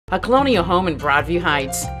A colonial home in Broadview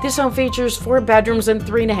Heights. This home features 4 bedrooms and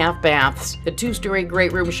 3.5 baths. The 2-story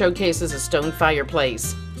great room showcases a stone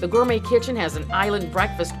fireplace. The gourmet kitchen has an island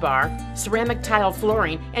breakfast bar, ceramic tile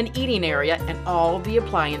flooring, and eating area, and all the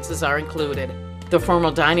appliances are included. The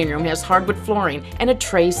formal dining room has hardwood flooring and a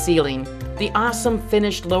tray ceiling. The awesome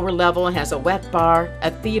finished lower level has a wet bar,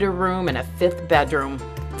 a theater room, and a 5th bedroom.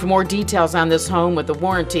 For more details on this home with a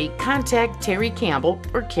warranty, contact Terri Campbell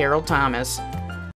or Carol Thomas.